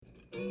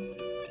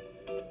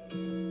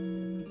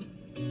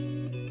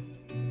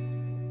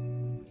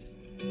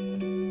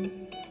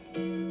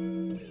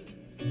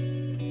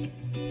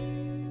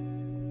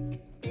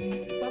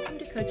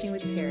Coaching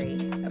with Carrie,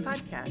 a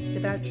podcast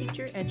about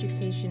teacher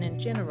education in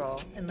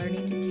general and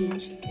learning to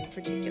teach in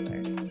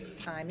particular.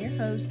 I'm your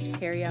host,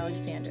 Carrie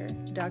Alexander,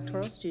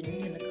 doctoral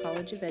student in the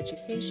College of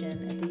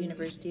Education at the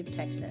University of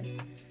Texas.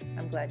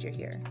 I'm glad you're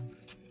here.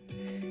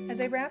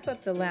 As I wrap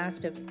up the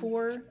last of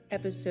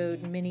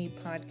 4-episode mini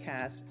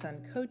podcasts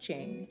on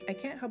coaching, I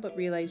can't help but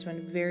realize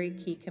one very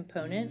key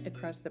component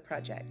across the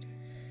project.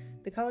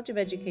 The College of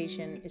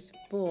Education is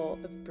full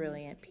of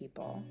brilliant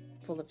people,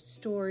 full of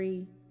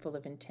story, full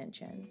of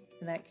intention,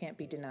 and that can't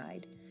be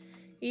denied.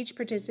 Each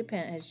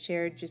participant has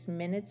shared just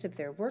minutes of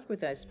their work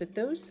with us, but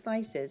those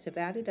slices have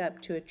added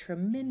up to a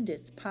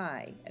tremendous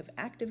pie of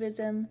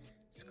activism,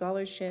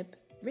 scholarship,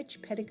 rich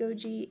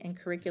pedagogy, and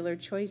curricular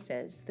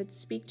choices that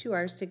speak to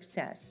our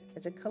success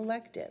as a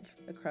collective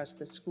across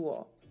the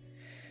school.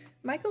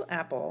 Michael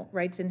Apple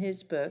writes in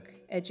his book,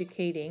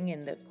 Educating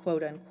in the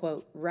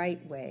quote-unquote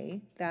right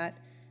way, that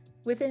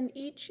within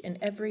each and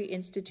every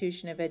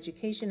institution of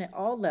education at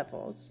all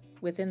levels,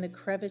 within the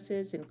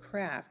crevices and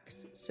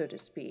cracks, so to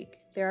speak,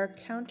 there are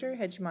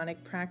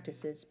counter-hegemonic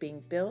practices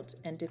being built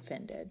and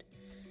defended,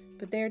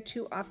 but they are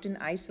too often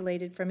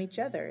isolated from each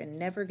other and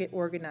never get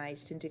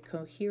organized into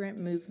coherent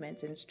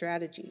movements and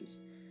strategies.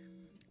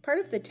 Part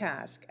of the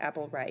task,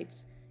 Apple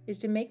writes, is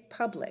to make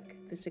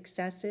public the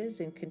successes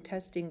in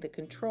contesting the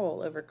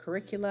control over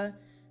curricula,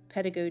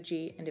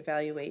 pedagogy, and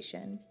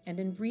evaluation,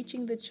 and in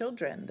reaching the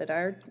children that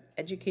our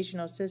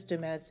educational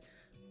system has,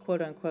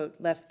 quote-unquote,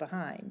 left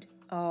behind,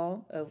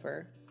 all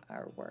over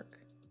our work.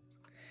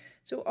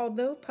 So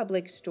although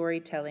public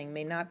storytelling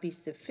may not be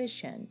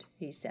sufficient,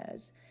 he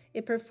says,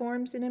 it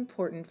performs an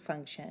important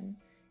function.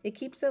 It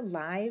keeps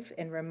alive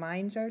and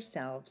reminds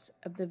ourselves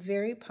of the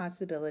very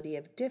possibility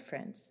of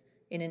difference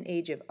in an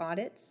age of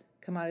audits,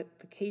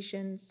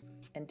 commodifications,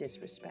 and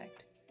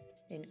disrespect,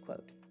 end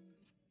quote.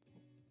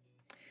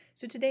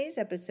 So today's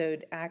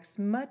episode acts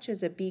much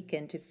as a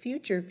beacon to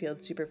future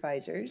field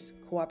supervisors,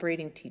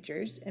 cooperating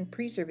teachers, and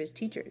pre-service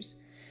teachers.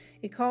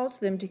 It calls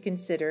them to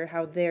consider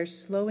how they're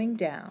slowing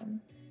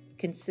down,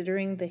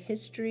 considering the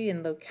history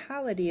and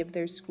locality of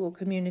their school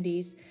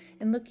communities,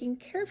 and looking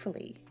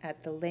carefully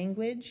at the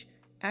language,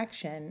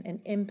 action,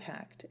 and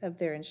impact of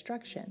their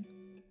instruction.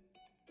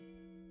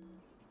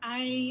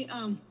 I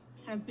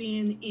have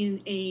been in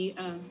a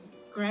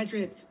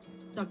graduate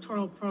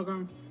doctoral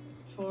program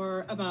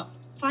for about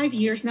 5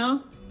 years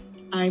now.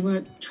 I'm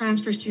a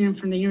transfer student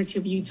from the University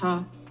of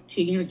Utah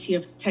to University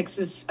of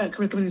Texas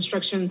Curriculum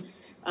Instruction,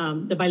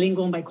 the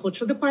bilingual and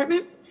bicultural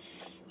department.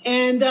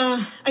 And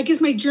I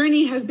guess my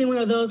journey has been one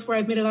of those where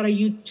I've made a lot of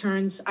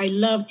U-turns. I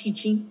love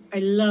teaching. I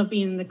love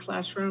being in the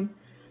classroom.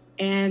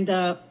 And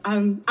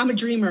I'm a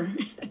dreamer.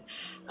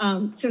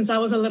 Since I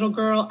was a little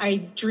girl,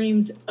 I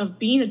dreamed of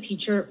being a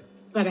teacher,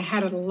 but I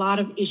had a lot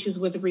of issues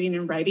with reading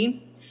and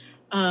writing.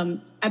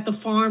 At the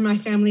farm, my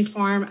family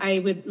farm, I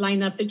would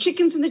line up the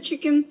chickens in the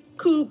chicken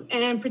coop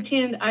and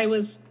pretend I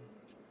was,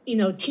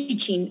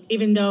 teaching,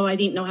 even though I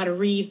didn't know how to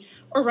read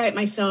or write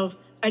myself.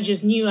 I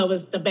just knew I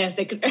was the best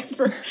they could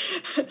ever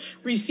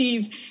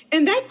receive.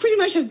 And that pretty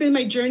much has been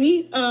my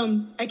journey.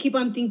 I keep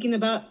on thinking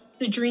about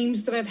the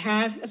dreams that I've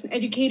had as an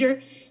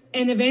educator,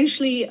 and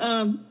eventually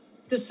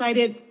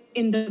decided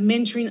in the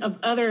mentoring of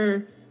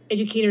other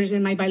educators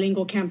in my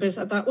bilingual campus,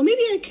 I thought, well,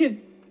 maybe I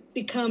could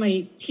become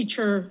a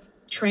teacher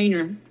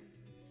trainer.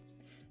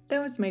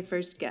 That was my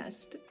first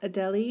guest,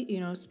 Adeli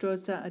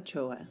Inostroza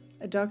Ochoa,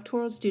 a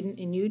doctoral student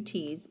in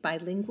UT's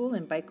bilingual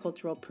and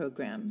bicultural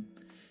program.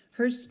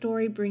 Her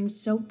story brings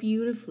so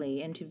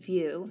beautifully into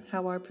view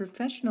how our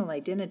professional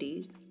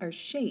identities are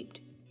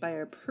shaped by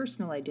our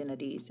personal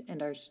identities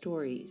and our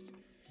stories.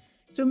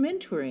 So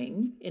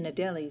mentoring, in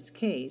Adeli's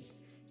case,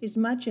 is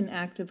much an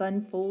act of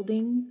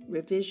unfolding,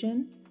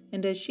 revision,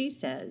 and as she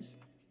says,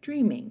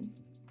 dreaming.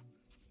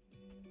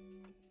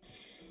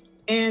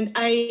 And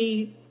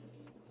I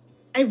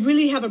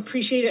really have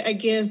appreciated, I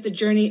guess, the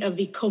journey of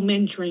the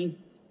co-mentoring,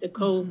 the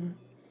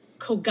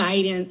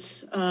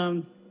co-guidance.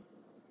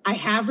 I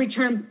have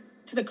returned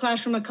to the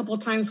classroom a couple of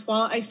times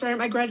while I started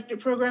my graduate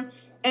program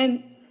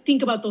and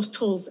think about those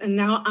tools. And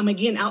now I'm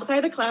again outside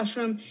of the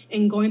classroom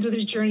and going through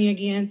this journey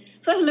again.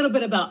 So that's a little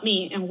bit about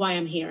me and why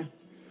I'm here.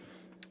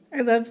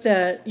 I love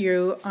that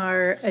you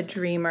are a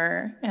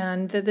dreamer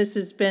and that this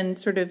has been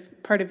sort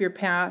of part of your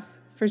path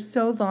for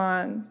so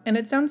long. And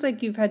it sounds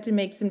like you've had to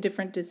make some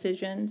different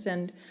decisions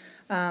and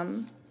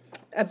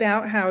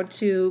about how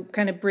to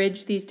kind of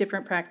bridge these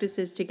different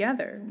practices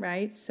together,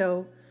 right?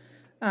 So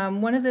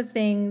one of the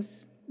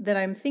things that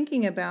I'm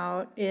thinking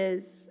about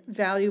is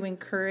valuing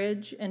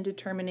courage and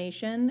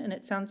determination, and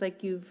it sounds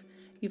like you've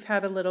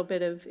had a little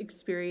bit of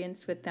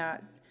experience with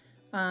that.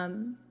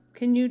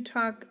 Can you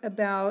talk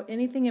about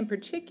anything in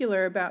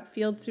particular about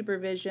field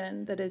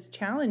supervision that has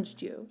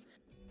challenged you?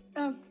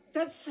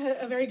 That's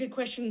a very good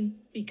question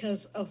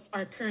because of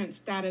our current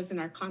status and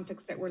our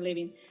context that we're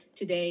living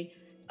today.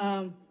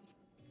 I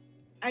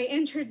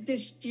entered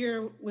this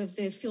year with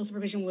the field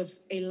supervision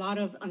with a lot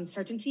of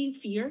uncertainty,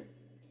 fear,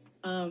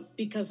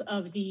 because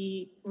of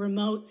the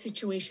remote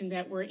situation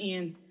that we're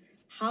in.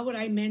 How would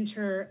I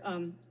mentor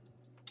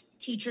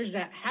teachers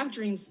that have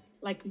dreams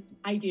like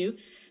I do,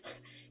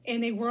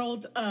 in a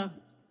world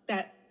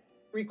that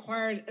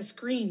required a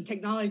screen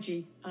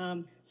technology.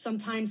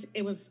 Sometimes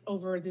it was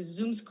over the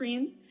Zoom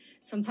screen.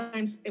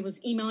 Sometimes it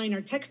was emailing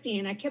or texting.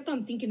 And I kept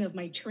on thinking of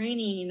my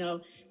training,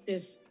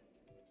 this,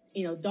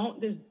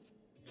 this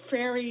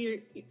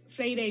Freire,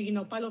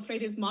 Paulo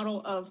Freire's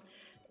model of,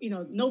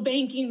 no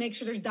banking, make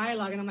sure there's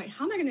dialogue. And I'm like,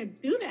 how am I going to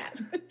do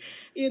that?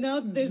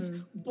 This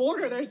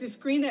border, there's this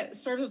screen that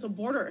serves as a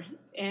border.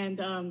 And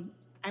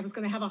I was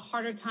going to have a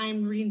harder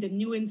time reading the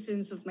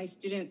nuances of my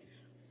student,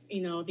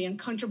 the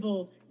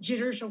uncomfortable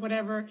jitters or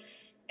whatever.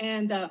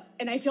 And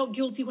I felt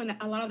guilty when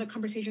a lot of the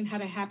conversation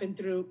had to happen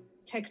through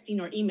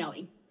texting or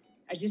emailing.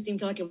 I just didn't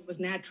feel like it was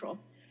natural.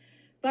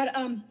 But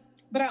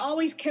I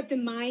always kept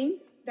in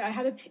mind that I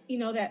had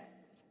to, that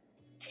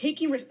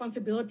taking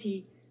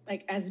responsibility,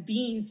 like as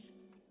beings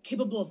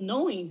capable of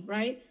knowing,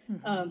 right?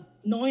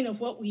 Knowing of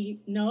what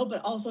we know,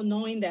 but also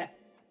knowing that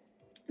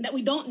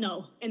we don't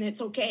know, and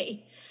it's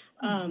okay.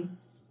 And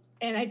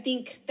I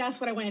think that's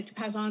what I wanted to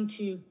pass on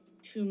to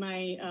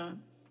my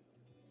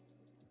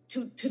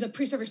to the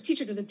pre-service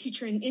teacher, to the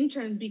teacher and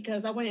intern,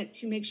 because I wanted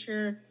to make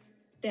sure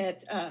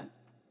that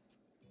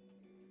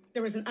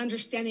there was an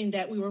understanding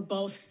that we were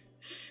both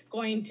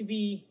going to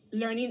be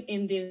learning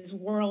in this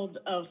world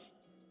of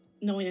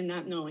knowing and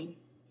not knowing.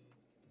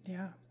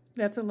 Yeah,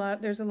 that's a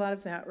lot. There's a lot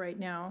of that right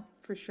now,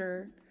 for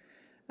sure.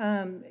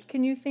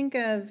 Can you think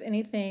of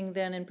anything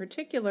then in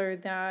particular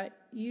that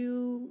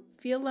you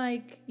feel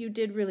like you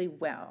did really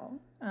well?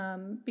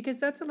 Because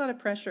that's a lot of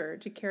pressure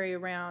to carry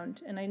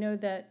around. And I know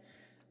that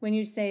when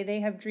you say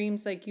they have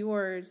dreams like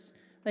yours,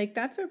 like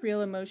that's a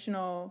real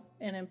emotional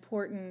and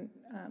important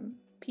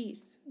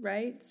piece,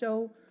 right?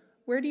 So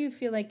where do you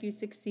feel like you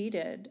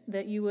succeeded,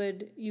 that you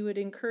would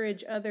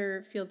encourage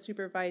other field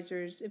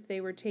supervisors if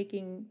they were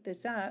taking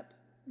this up?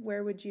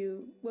 What would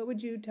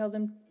you tell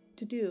them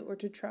to do or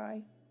to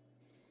try?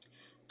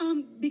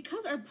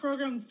 Because our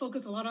program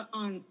focused a lot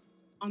on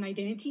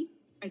identity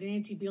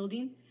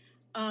building,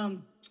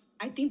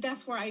 I think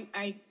that's where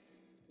I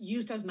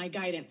used as my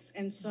guidance.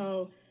 And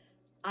so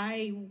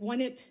I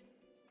wanted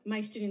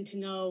my student to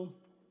know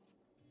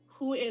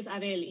who is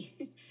Adeli,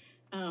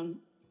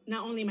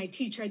 not only my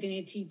teacher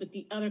identity, but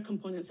the other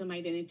components of my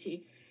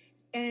identity.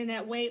 And in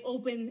that way,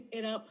 open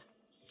it up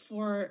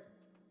for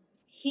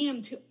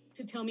him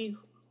to tell me,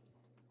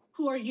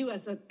 who are you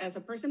as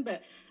a person,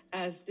 but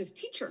as this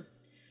teacher.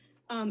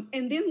 And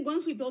then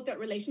once we built that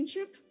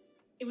relationship,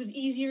 it was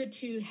easier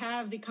to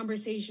have the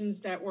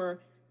conversations that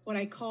were what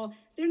I call,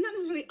 they're not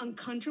necessarily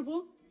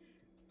uncomfortable,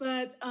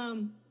 but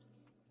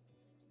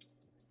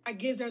I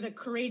guess they're the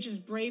courageous,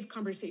 brave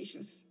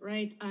conversations,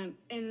 right?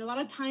 And a lot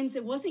of times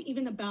it wasn't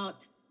even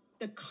about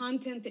the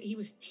content that he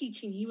was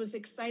teaching. He was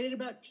excited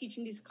about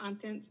teaching these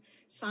contents,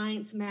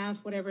 science,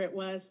 math, whatever it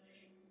was,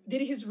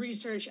 did his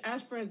research,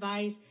 asked for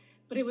advice,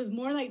 but it was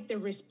more like the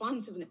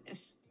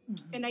responsiveness.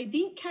 And I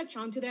didn't catch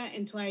on to that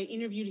until I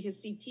interviewed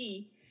his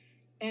CT.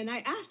 And I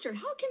asked her,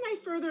 how can I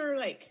further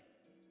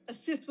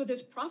assist with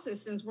this process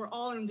since we're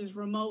all in this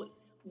remote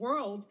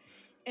world?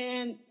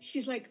 And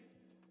she's like,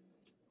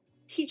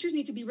 teachers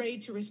need to be ready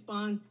to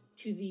respond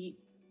to the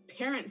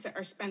parents that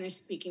are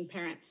Spanish-speaking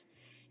parents.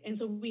 And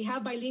so we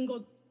have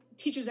bilingual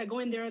teachers that go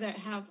in there that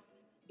have,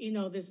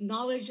 this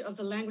knowledge of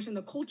the language and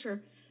the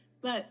culture,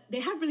 but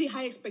they have really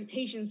high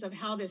expectations of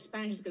how this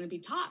Spanish is going to be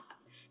taught.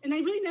 And I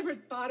really never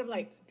thought of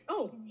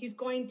he's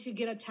going to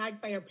get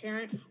attacked by a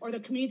parent, or the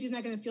community is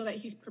not going to feel that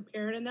he's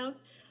prepared enough.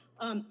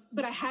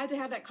 But I had to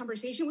have that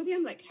conversation with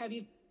him. Like, have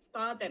you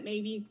thought that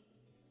maybe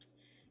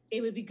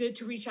it would be good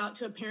to reach out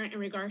to a parent in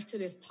regards to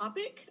this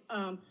topic,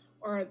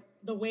 or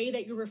the way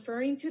that you're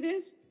referring to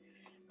this?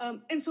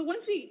 And so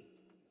once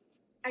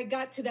I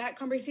got to that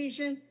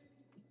conversation,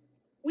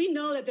 we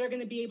know that they're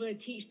going to be able to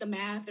teach the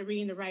math, the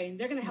reading, the writing.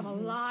 They're going to have a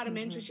lot of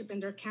mentorship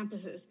in their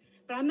campuses.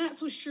 But I'm not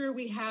so sure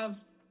we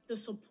have the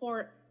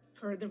support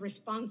for the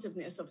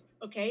responsiveness of,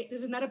 okay,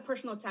 this is not a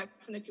personal attack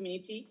from the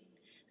community.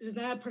 This is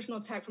not a personal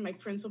attack from my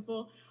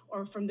principal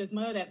or from this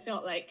mother that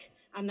felt like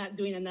I'm not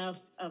doing enough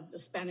of the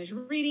Spanish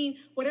reading,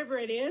 whatever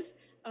it is.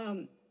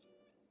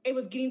 It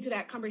was getting to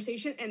that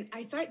conversation. And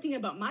I started thinking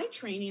about my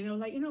training. And I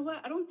was like, you know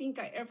what? I don't think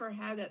I ever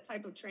had that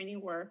type of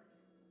training where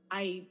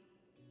I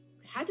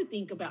had to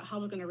think about how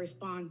we're going to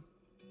respond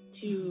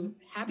to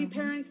happy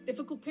parents,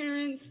 difficult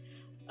parents,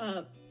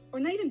 or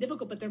not even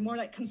difficult, but they're more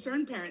like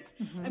concerned parents.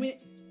 I mean,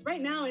 right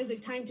now is a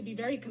time to be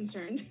very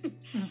concerned.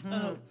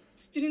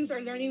 Students are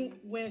learning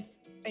with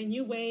a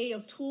new way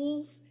of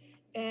tools,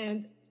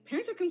 and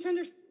parents are concerned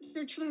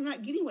their children are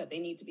not getting what they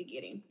need to be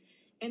getting.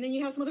 And then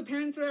you have some other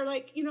parents that are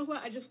like, you know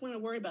what, I just want to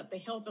worry about the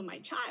health of my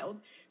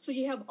child. So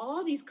you have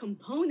all these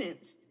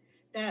components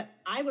that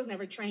I was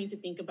never trained to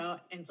think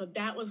about. And so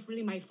that was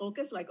really my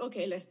focus. Like,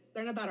 okay, let's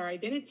learn about our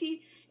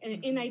identity,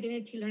 and in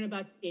identity, learn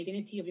about the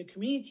identity of your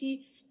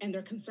community and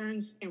their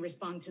concerns and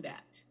respond to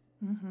that.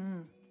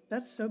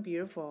 That's so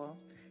beautiful,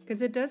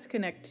 because it does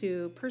connect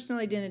to personal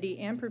identity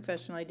and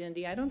professional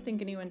identity. I don't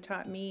think anyone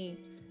taught me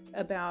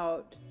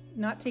about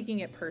not taking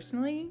it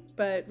personally,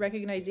 but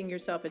recognizing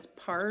yourself as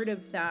part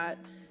of that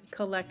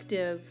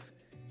collective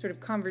sort of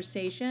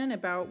conversation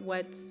about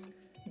what's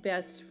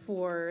best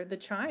for the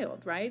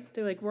child, right?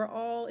 They're like, we're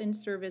all in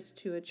service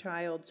to a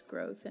child's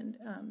growth. And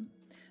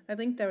I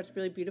think that was a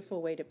really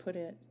beautiful way to put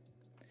it.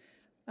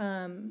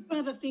 One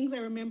of the things I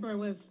remember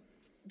was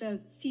the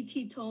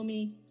CT told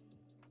me,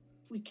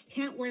 we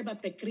can't worry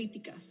about the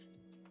críticas,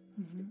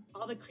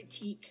 all the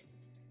critique.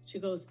 She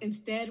goes,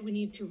 instead, we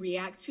need to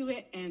react to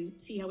it and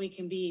see how we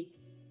can be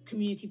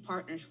community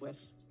partners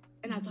with.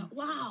 And I thought,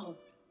 wow,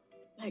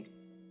 like,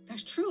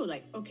 that's true.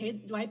 Like, okay,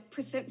 do I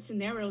present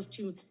scenarios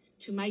to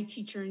my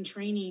teacher in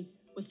training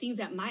with things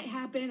that might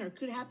happen or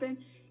could happen?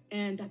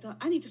 And I thought,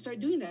 I need to start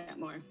doing that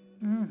more.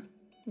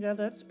 Yeah,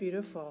 that's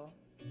beautiful.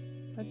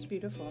 That's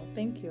beautiful.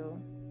 Thank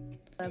you.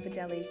 I love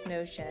Adeli's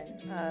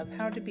notion of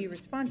how to be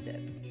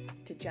responsive,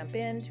 to jump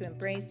in, to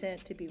embrace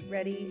it, to be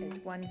ready as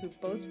one who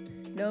both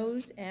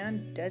knows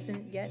and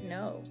doesn't yet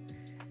know.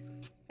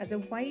 As a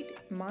white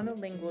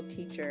monolingual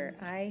teacher,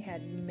 I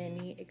had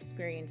many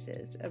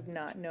experiences of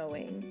not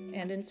knowing,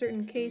 and in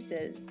certain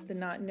cases, the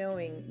not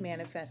knowing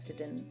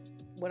manifested in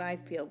what I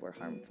feel were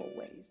harmful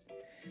ways.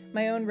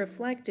 My own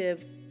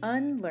reflective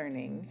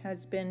unlearning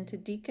has been to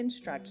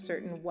deconstruct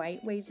certain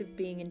white ways of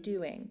being and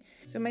doing.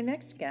 So my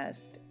next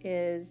guest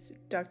is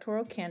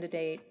doctoral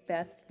candidate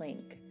Beth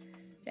Link,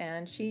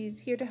 and she's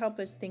here to help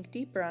us think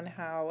deeper on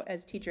how,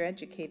 as teacher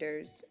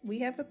educators, we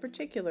have a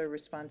particular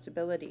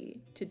responsibility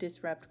to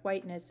disrupt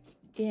whiteness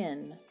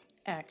in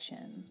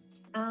action.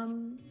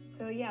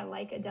 So yeah,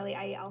 like Adeli,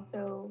 I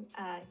also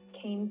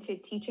came to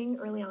teaching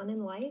early on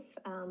in life.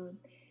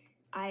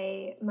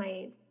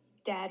 My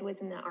dad was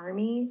in the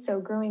Army,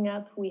 so growing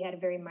up, we had a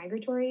very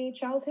migratory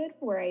childhood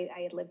where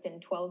I had lived in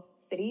 12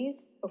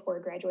 cities before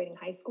graduating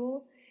high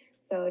school.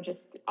 So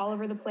just all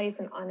over the place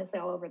and honestly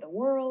all over the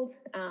world.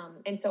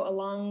 And so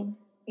along,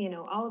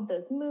 all of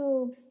those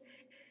moves,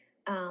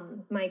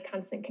 my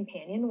constant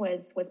companion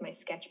was my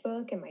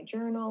sketchbook and my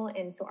journal.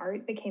 And so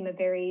art became a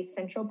very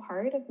central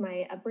part of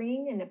my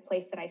upbringing and a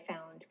place that I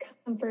found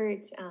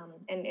comfort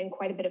and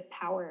quite a bit of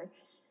power.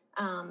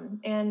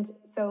 And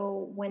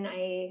so when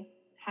I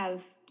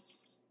have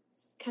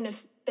kind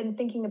of been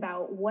thinking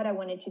about what I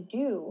wanted to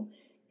do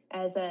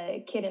as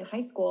a kid in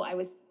high school, I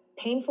was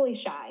painfully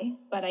shy,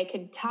 but I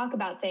could talk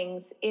about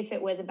things if it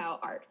was about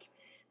art.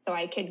 So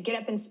I could get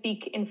up and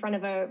speak in front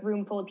of a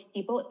room full of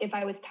people if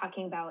I was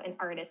talking about an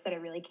artist that I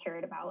really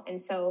cared about.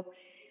 And so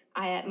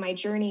my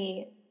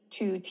journey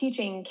to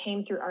teaching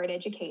came through art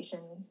education.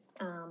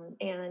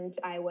 And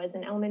I was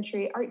an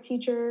elementary art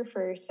teacher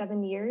for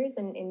 7 years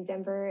in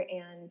Denver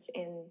and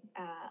in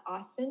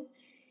Austin.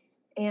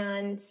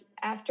 And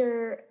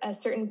after a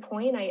certain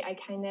point, I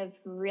kind of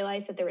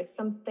realized that there was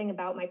something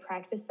about my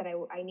practice that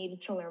I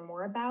needed to learn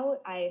more about.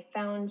 I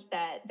found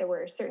that there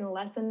were certain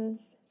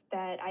lessons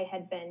that I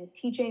had been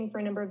teaching for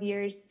a number of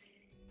years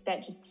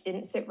that just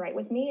didn't sit right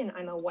with me. And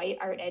I'm a white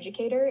art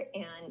educator,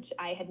 and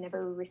I had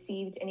never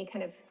received any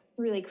kind of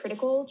really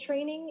critical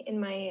training in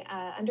my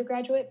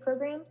undergraduate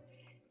program.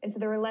 And so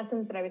there were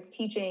lessons that I was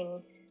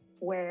teaching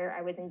where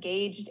I was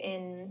engaged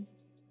in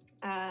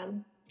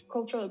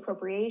cultural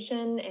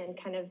appropriation and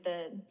kind of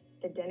the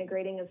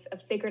denigrating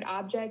of sacred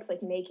objects,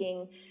 like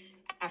making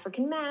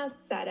African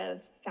masks out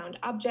of found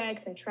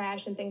objects and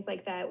trash and things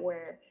like that,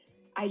 where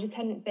I just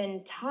hadn't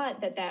been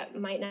taught that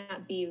might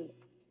not be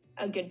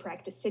a good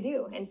practice to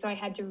do. And so I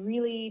had to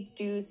really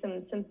do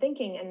some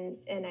thinking,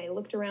 and I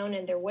looked around,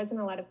 and there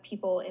wasn't a lot of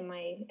people in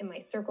my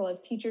circle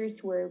of teachers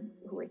who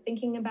were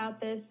thinking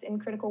about this in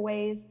critical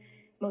ways.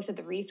 Most of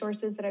the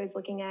resources that I was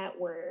looking at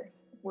were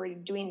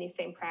doing these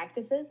same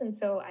practices. And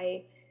so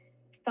I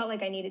felt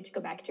like I needed to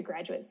go back to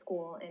graduate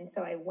school. And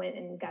so I went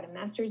and got a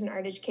master's in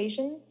art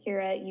education here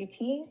at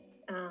UT.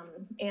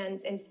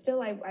 And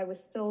still, I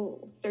was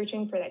still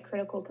searching for that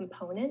critical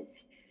component.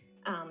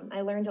 I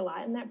learned a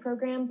lot in that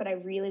program, but I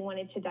really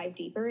wanted to dive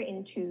deeper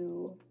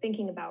into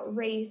thinking about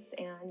race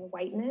and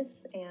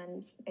whiteness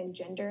and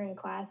gender and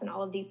class and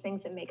all of these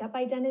things that make up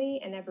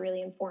identity, and have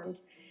really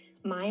informed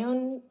my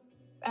own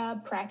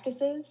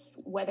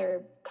practices,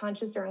 whether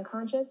conscious or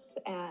unconscious,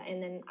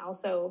 and then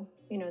also,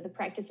 the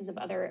practices of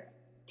other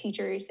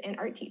teachers and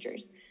art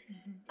teachers.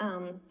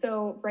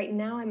 So right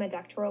now I'm a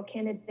doctoral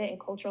candidate in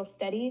cultural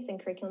studies and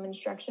curriculum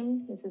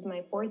instruction. This is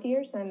my 4th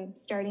year, so I'm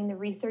starting the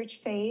research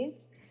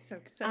phase. So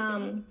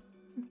exciting.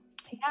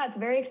 Yeah, it's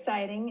very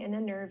exciting and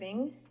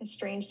unnerving, a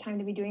strange time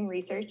to be doing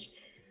research.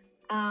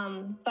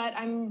 But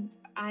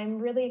I'm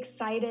really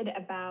excited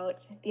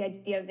about the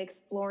idea of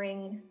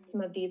exploring some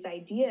of these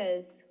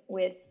ideas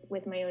with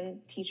my own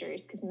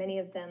teachers, because many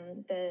of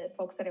them, the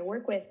folks that I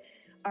work with,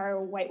 are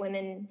white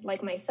women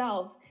like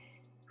myself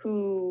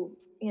who,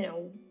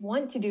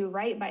 want to do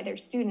right by their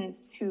students,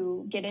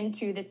 to get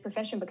into this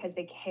profession because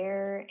they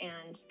care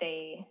and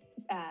they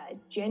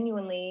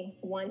genuinely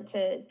want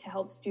to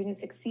help students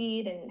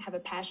succeed and have a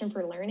passion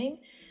for learning,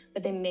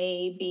 but they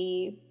may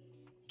be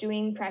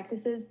doing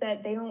practices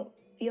that they don't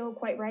feel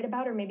quite right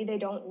about, or maybe they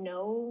don't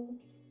know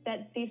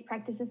that these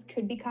practices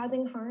could be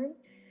causing harm.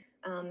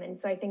 And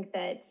so I think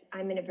that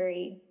I'm in a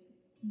very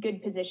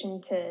good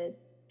position to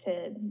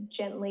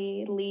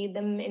gently lead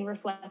them in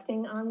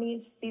reflecting on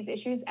these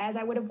issues, as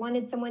I would have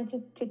wanted someone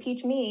to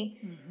teach me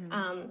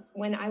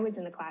when I was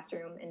in the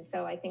classroom. And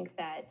so I think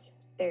that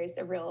there's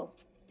a real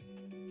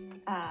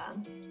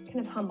kind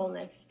of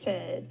humbleness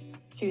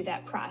to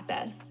that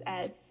process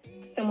as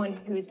someone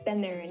who's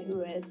been there and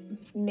who has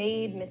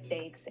made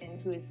mistakes and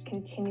who is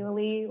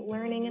continually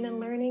learning and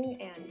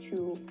unlearning, and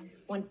who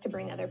wants to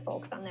bring other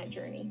folks on that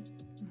journey.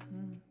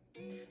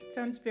 It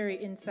sounds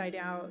very inside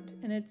out,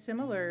 and it's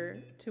similar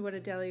to what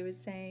Adelia was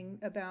saying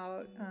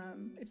about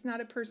it's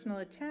not a personal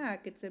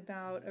attack, it's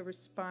about a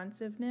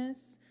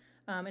responsiveness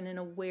and an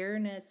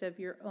awareness of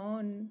your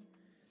own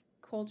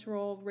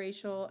cultural,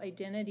 racial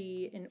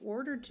identity in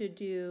order to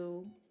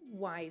do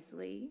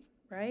wisely,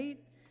 right?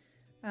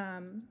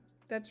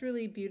 That's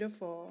really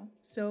beautiful.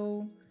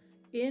 So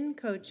in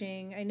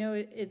coaching, I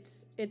know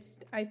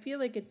I feel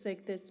like it's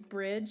like this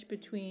bridge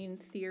between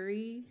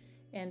theory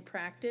and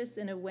practice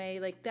in a way,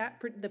 like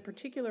that, the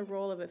particular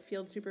role of a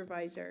field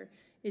supervisor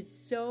is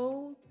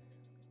so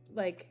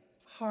like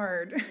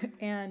hard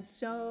and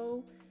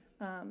so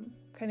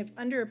kind of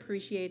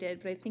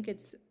underappreciated, but I think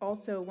it's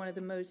also one of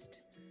the most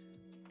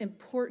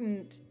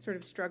important sort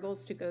of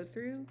struggles to go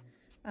through.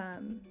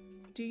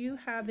 Do you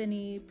have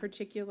any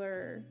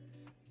particular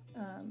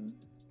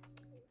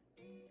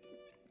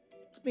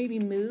maybe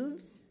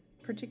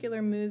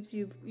particular moves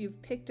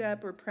you've picked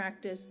up or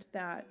practiced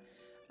that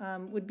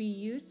would be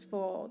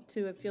useful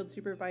to a field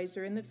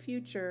supervisor in the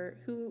future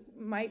who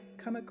might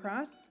come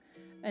across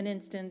an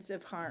instance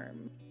of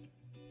harm?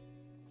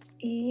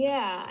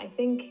 Yeah, I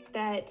think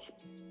that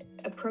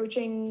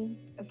approaching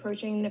the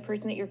person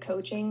that you're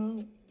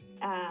coaching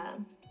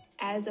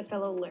as a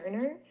fellow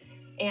learner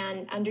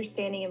and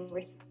understanding and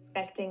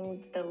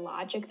respecting the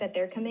logic that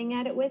they're coming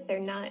at it with. They're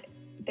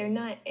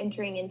not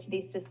entering into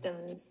these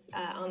systems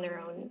on their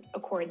own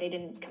accord. They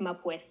didn't come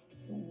up with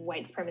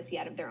white supremacy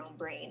out of their own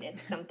brain.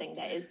 It's something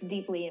that is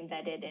deeply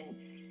embedded and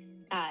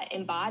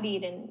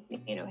embodied and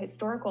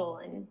historical,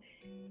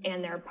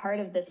 and they're part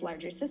of this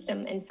larger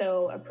system. And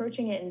so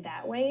approaching it in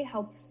that way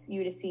helps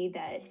you to see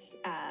that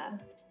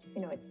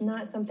it's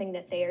not something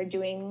that they are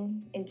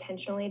doing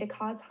intentionally to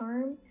cause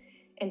harm.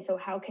 And so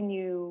how can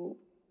you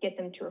get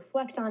them to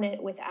reflect on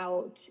it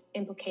without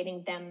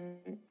implicating them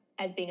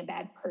as being a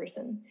bad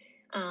person?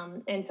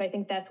 And so I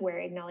think that's where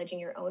acknowledging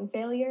your own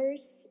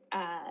failures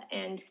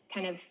and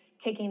kind of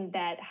taking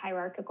that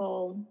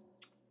hierarchical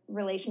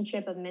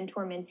relationship of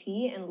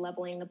mentor-mentee and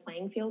leveling the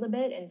playing field a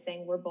bit and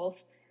saying we're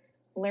both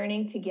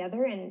learning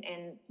together. And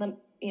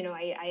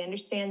I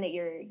understand that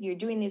you're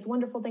doing these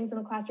wonderful things in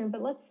the classroom,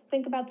 but let's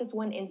think about this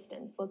one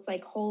instance. Let's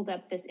hold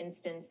up this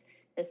instance,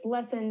 this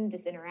lesson,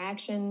 this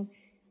interaction,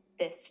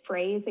 this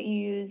phrase that you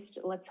used.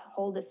 Let's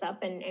hold this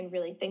up and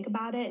really think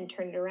about it and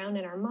turn it around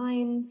in our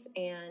minds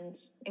and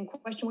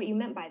question what you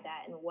meant by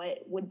that and what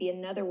would be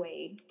another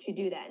way to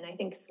do that. And I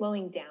think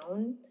slowing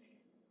down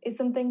is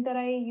something that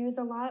I use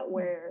a lot,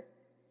 where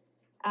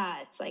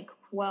it's like,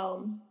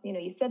 well,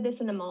 you said this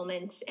in the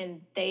moment,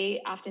 and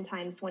they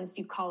oftentimes, once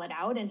you call it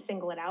out and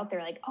single it out,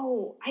 they're like,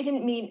 oh, I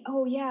didn't mean,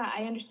 oh yeah,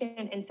 I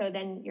understand. And so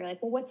then you're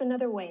like, well, what's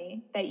another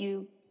way that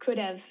you could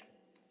have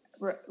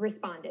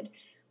responded?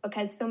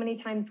 Because so many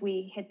times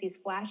we hit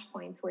these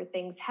flashpoints where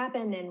things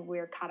happen and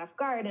we're caught off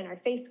guard and our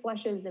face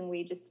flushes and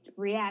we just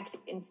react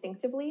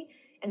instinctively.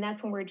 And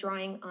that's when we're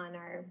drawing on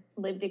our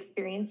lived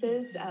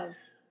experiences of,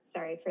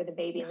 sorry for the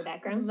baby in the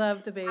background.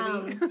 Love the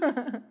baby.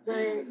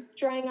 We're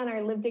drawing on our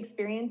lived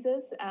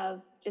experiences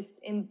of just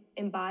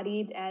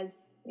embodied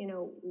as,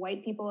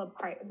 white people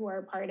who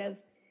are part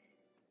of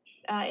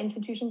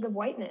institutions of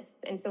whiteness.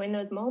 And so in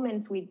those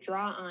moments, we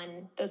draw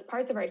on those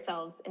parts of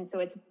ourselves. And so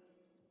it's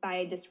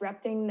by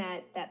disrupting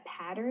that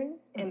pattern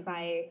and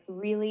by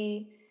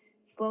really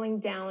slowing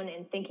down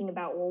and thinking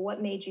about, well, what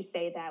made you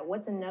say that?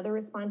 What's another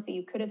response that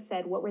you could have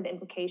said? What were the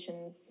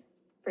implications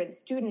for the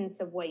students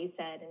of what you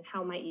said? And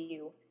how might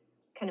you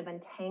kind of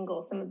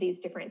untangle some of these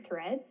different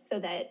threads so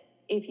that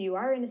if you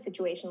are in a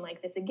situation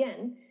like this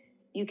again,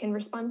 you can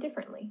respond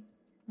differently,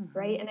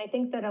 right? And I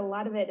think that a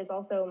lot of it is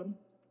also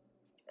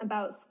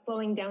about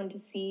slowing down to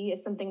see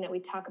is something that we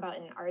talk about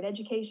in art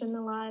education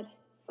a lot.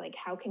 It's like,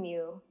 how can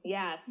you,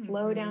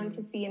 slow down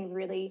to see and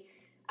really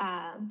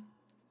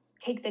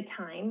take the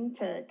time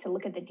to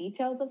look at the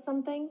details of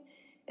something.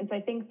 And so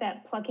I think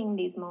that plucking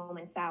these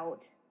moments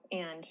out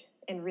and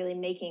really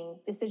making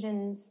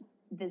decisions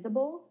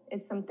visible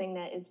is something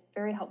that is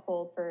very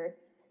helpful for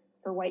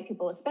white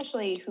people,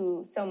 especially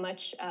who so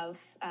much of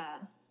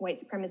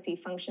white supremacy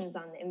functions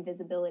on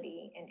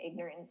invisibility and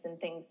ignorance and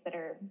things that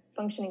are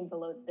functioning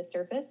below the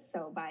surface.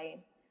 So by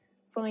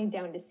slowing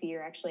down to see,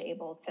 you're actually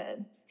able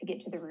to get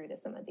to the root of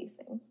some of these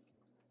things.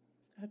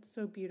 That's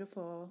so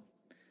beautiful.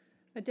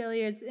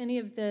 Adelia, is any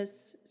of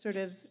this sort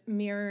of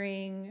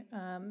mirroring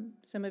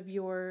some of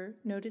your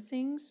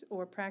noticings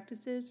or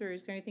practices, or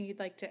is there anything you'd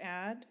like to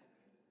add?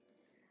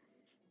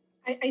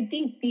 I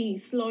think the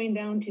slowing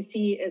down to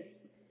see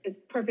is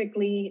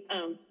perfectly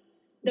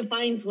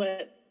defines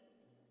what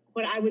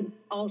I would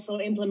also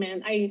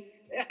implement.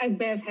 As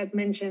Beth has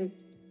mentioned,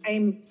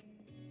 I'm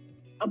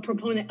a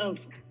proponent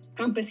of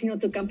campesino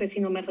to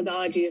campesino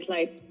methodology is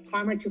like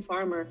farmer to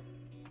farmer.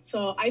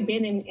 So I've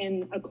been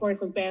in a course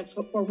with Beth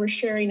where we're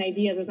sharing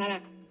ideas. It's not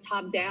a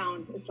top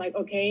down. It's like,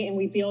 okay, and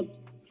we build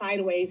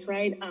sideways,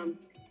 right?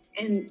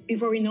 And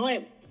before we know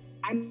it,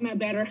 I'm a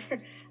better,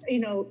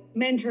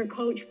 mentor,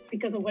 coach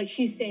because of what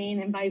she's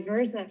saying and vice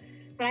versa.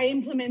 But I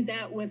implement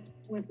that with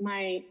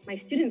my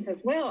students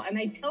as well. And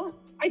I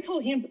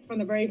told him from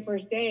the very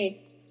first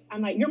day,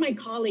 I'm like, you're my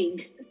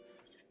colleague.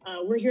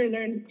 We're here to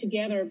learn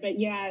together. But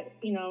yeah,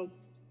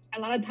 a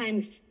lot of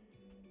times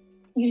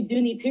you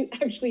do need to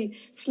actually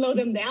slow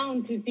them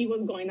down to see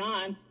what's going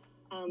on.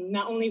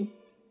 Not only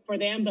for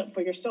them, but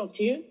for yourself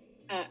too.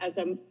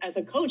 As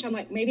a coach, I'm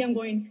like, maybe I'm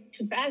going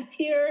too fast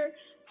here.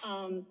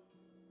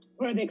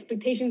 What are the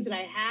expectations that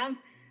I have?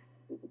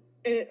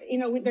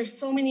 There's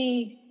so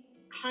many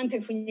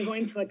contexts when you go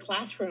into a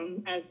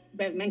classroom. As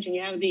Bev mentioned,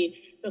 you have the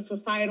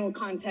societal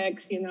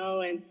context, and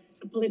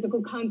the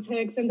political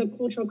context and the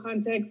cultural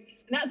context.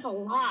 And that's a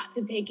lot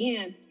to take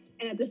in.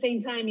 And at the same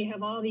time, you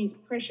have all these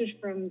pressures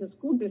from the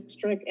school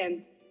district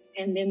and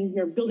then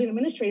your building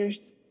administrators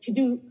to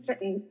do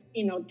certain,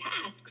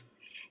 tasks.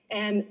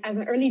 And as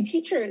an early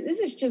teacher, this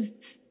is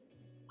just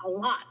a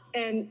lot.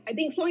 And I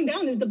think slowing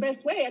down is the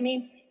best way. I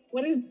mean,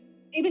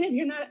 even if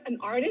you're not an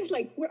artist,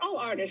 like we're all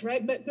artists,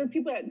 right? But there are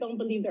people that don't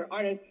believe they're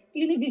artists.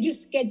 Even if you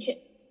just sketch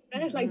it,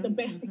 that is like the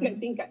best thing I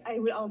think I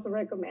would also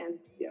recommend.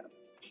 Yeah.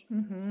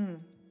 Mm-hmm.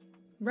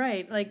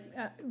 Right. Like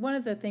one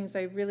of the things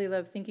I really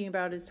love thinking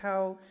about is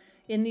how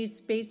in these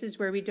spaces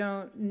where we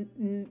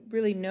don't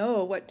really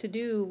know what to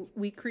do,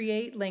 we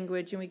create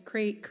language and we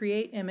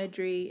create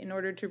imagery in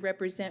order to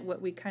represent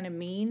what we kind of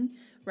mean,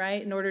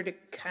 right? In order to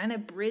kind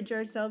of bridge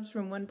ourselves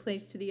from one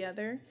place to the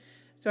other.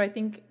 So I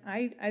think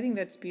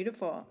that's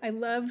beautiful. I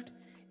loved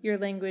your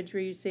language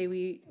where you say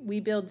we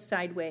build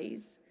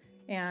sideways,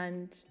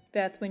 and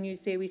Beth, when you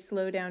say we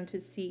slow down to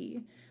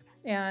see,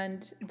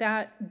 and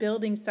that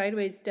building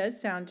sideways does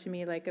sound to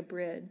me like a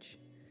bridge.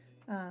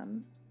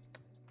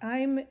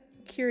 I'm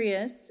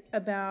curious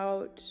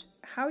about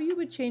how you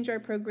would change our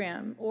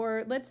program,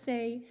 or let's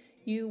say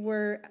you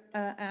were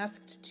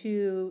asked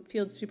to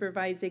field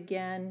supervise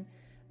again,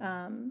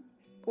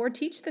 or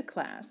teach the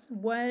class.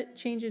 What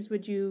changes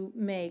would you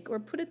make or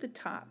put at the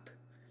top?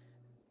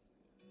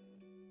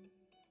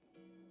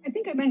 I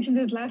think I mentioned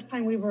this last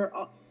time we were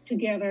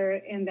together,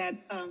 in that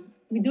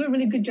we do a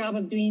really good job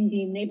of doing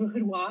the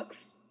neighborhood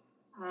walks.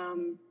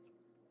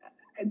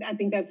 I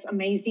think that's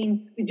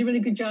amazing. We do a really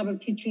good job of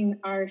teaching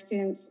our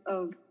students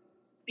of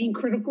being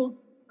critical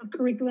of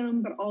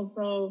curriculum, but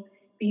also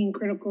being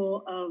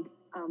critical of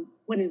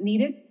what is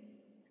needed.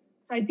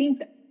 So I think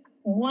that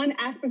one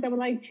aspect I would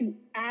like to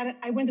add,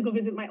 I went to go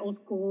visit my old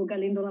school,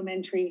 Galindo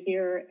Elementary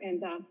here,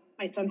 and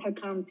my son had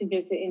come to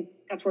visit, and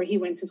that's where he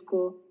went to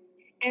school.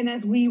 And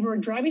as we were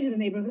driving to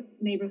the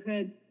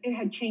neighborhood, it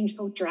had changed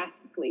so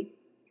drastically.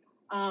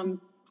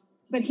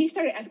 But he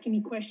started asking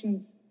me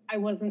questions I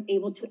wasn't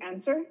able to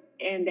answer,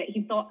 and that he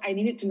felt I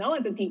needed to know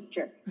as a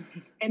teacher.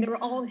 And they were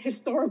all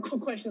historical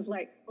questions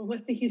like, well,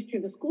 what's the history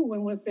of the school?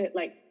 When was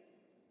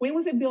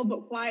it built,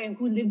 but why, and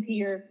who lived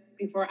here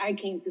before I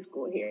came to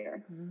school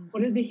here? Mm-hmm.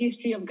 What is the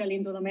history of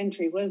Galindo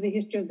Elementary? What is the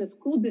history of the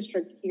school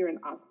district here in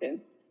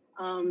Austin?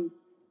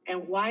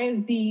 And why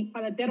is the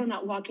paletero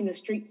not walking the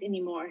streets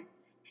anymore?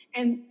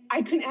 And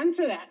I couldn't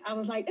answer that. I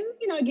was like,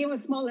 I gave him a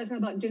small lesson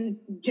about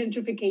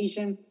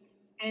gentrification.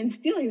 And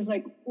still he's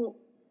like, well,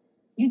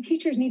 you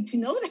teachers need to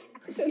know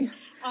that.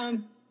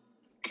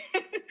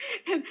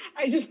 And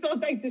I just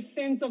felt like this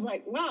sense of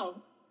like,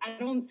 wow, I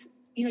don't,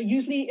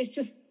 usually it's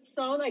just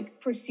so like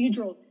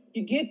procedural.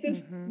 You get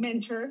this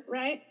mentor,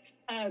 right?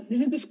 This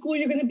is the school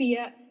you're going to be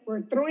at.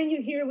 We're throwing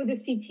you here with a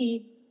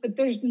CT, but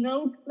there's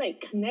no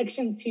like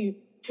connection to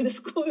the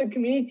school or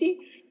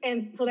community.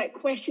 And so that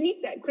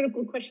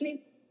critical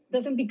questioning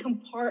doesn't become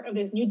part of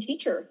this new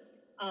teacher.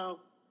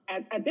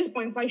 At this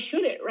point, why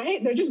should it,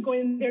 right? They're just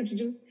going there to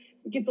just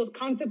get those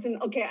concepts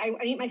and, okay, I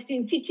need my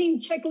student teaching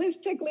checklist,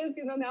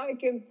 now I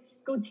can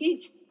go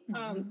teach.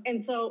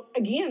 And so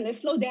again, let's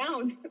slow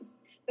down.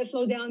 Let's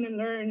slow down and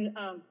learn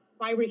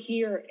why we're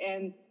here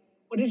and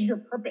what is your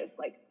purpose?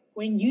 Like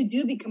when you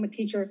do become a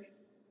teacher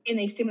in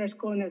a similar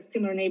school, in a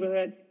similar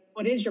neighborhood,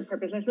 what is your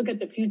purpose? Let's look at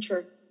the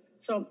future.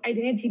 So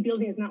identity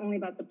building is not only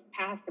about the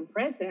past and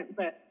present,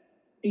 but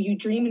do you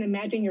dream and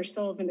imagine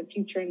yourself in the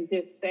future in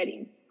this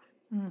setting?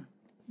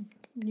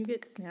 You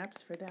get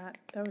snaps for that.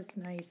 That was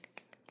nice.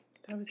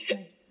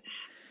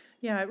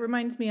 Yeah, it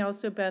reminds me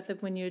also, Beth,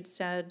 of when you had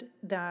said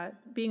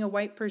that being a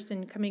white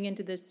person coming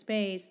into this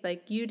space,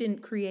 like you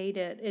didn't create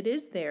it. It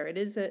is there. It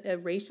is a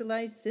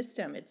racialized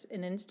system. It's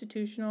an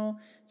institutional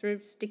sort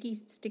of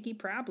sticky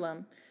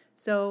problem.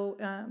 So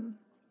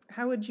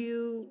how would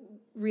you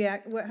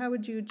react? How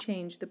would you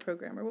change the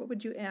program, or what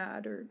would you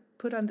add or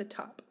put on the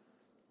top?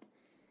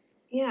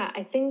 Yeah,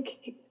 I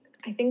think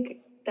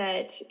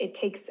that it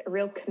takes a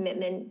real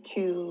commitment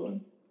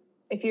to,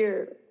 if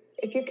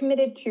you're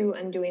committed to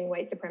undoing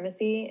white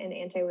supremacy and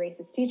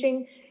anti-racist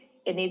teaching,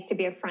 it needs to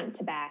be a front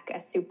to back, a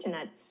soup to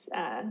nuts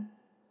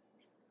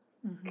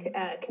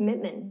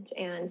commitment.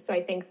 And so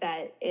I think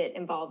that it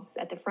involves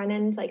at the front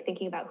end, like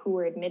thinking about who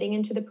we're admitting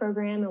into the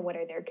program and what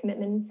are their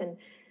commitments and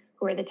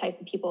who are the types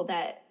of people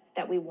that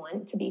we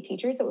want to be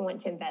teachers, that we want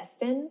to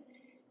invest in.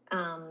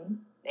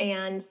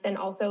 And then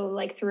also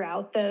like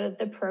throughout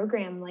the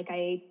program, like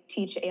I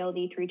teach ALD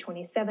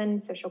 327,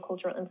 Social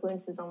Cultural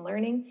Influences on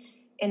Learning.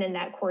 And in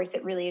that course,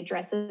 it really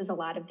addresses a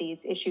lot of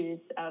these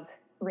issues of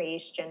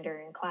race,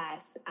 gender, and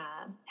class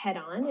head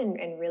on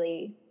and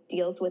really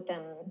deals with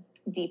them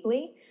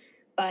deeply.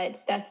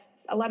 But that's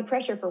a lot of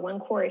pressure for one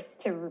course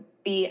to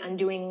be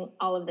undoing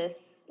all of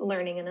this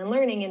learning and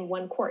unlearning in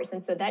one course.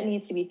 And so that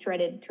needs to be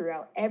threaded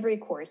throughout every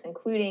course,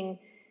 including,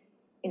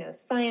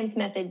 science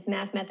methods,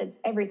 math methods,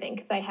 everything.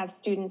 Because I have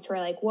students who are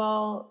like,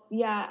 well,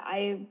 yeah,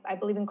 I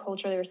believe in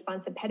culturally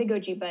responsive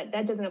pedagogy, but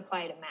that doesn't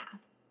apply to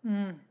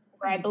math.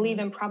 Or I believe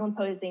in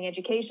problem-posing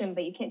education,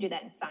 but you can't do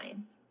that in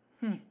science.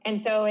 And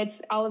so it's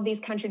all of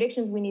these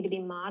contradictions we need to be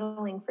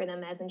modeling for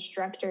them as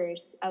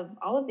instructors of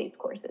all of these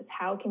courses.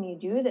 How can you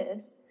do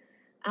this?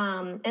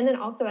 And then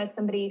also as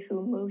somebody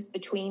who moves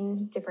between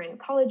different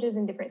colleges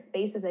and different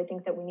spaces, I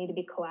think that we need to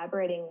be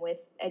collaborating with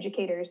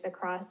educators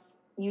across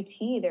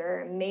UT. There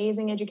are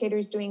amazing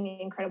educators doing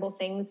incredible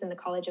things in the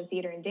College of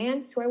Theater and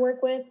Dance who I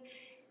work with,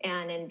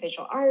 and in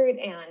visual art,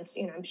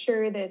 and I'm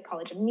sure the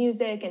College of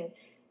Music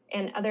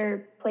and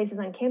other places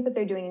on campus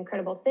are doing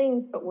incredible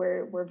things, but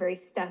we're very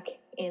stuck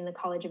in the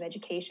College of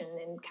Education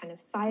and kind of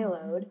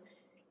siloed.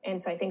 And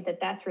so I think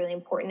that that's really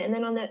important. And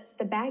then on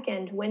the back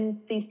end,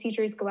 when these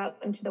teachers go out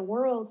into the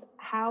world,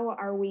 how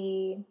are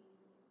we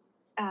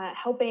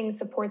helping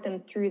support them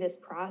through this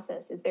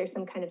process? Is there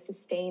some kind of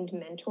sustained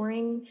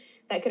mentoring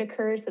that could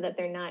occur so that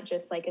they're not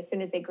just like, as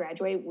soon as they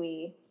graduate,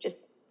 we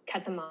just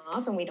cut them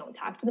off and we don't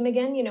talk to them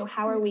again?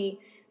 How are we,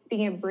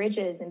 speaking of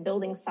bridges and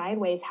building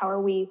sideways, how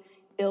are we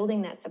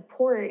building that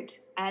support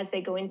as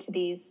they go into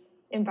these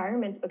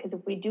environments? Because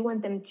if we do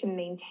want them to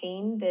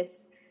maintain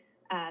this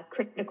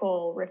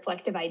critical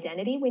reflective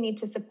identity, we need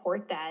to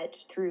support that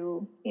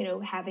through,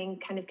 having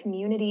kind of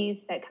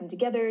communities that come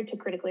together to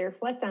critically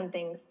reflect on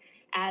things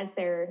as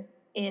they're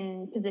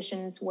in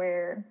positions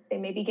where they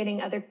may be getting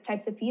other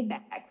types of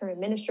feedback from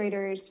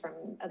administrators, from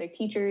other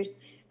teachers.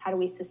 How do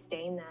we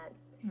sustain that?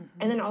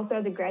 And then also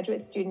as a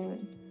graduate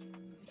student,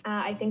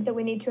 I think that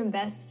we need to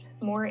invest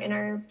more in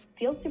our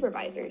field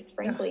supervisors,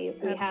 frankly.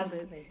 If we have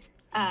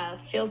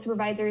field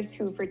supervisors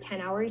who for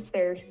 10 hours,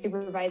 they're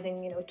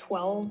supervising,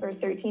 12 or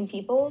 13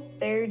 people,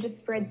 they're just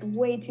spread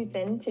way too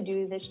thin to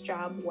do this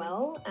job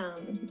well.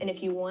 And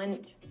if you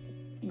want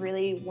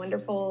really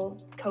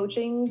wonderful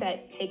coaching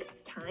that takes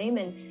time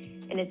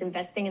and is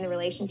investing in the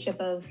relationship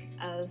of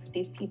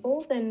these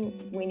people,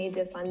 then we need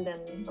to fund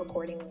them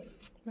accordingly.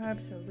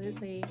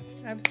 Absolutely.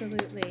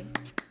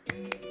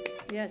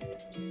 Yes,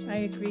 I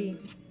agree.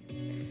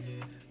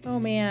 Oh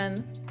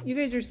man, you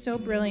guys are so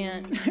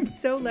brilliant. I'm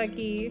so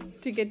lucky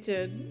to get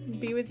to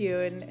be with you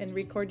and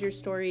record your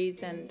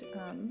stories. And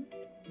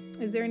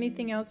is there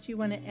anything else you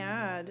want to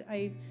add?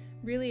 I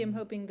really am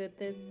hoping that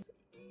this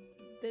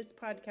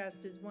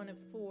podcast is one of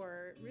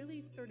 4,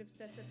 really sort of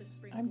sets up a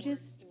springboard.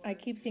 I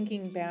keep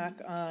thinking back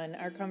on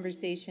our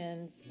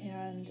conversations,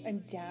 and I'm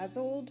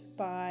dazzled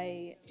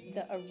by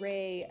the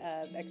array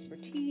of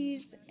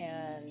expertise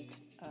and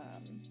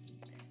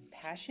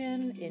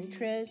passion,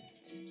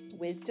 interest,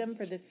 wisdom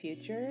for the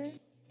future.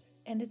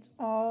 And it's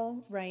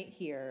all right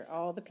here,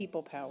 all the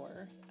people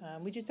power.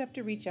 We just have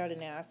to reach out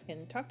and ask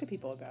and talk to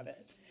people about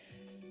it.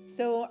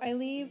 So I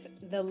leave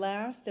the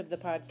last of the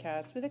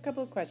podcast with a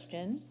couple of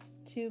questions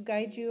to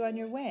guide you on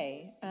your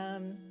way.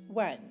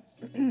 1,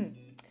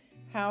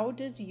 how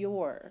does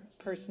your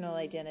personal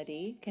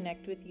identity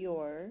connect with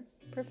your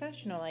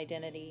professional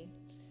identity?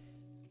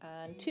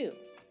 And 2,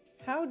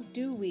 how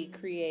do we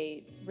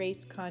create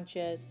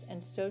race-conscious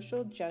and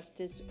social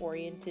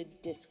justice-oriented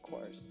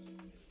discourse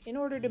in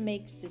order to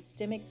make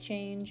systemic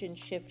change and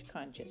shift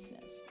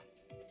consciousness?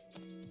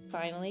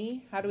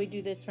 Finally, how do we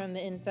do this from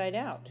the inside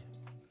out?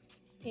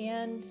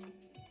 And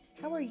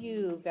how are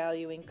you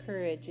valuing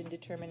courage and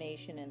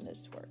determination in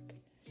this work?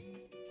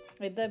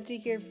 I'd love to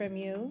hear from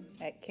you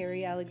at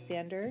Carrie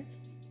Alexander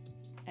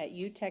at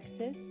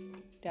utexas.edu.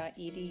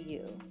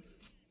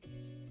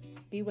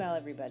 Be well,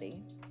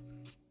 everybody.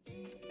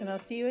 And I'll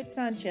see you at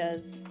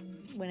Sanchez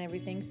when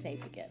everything's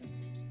safe again.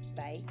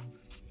 Bye.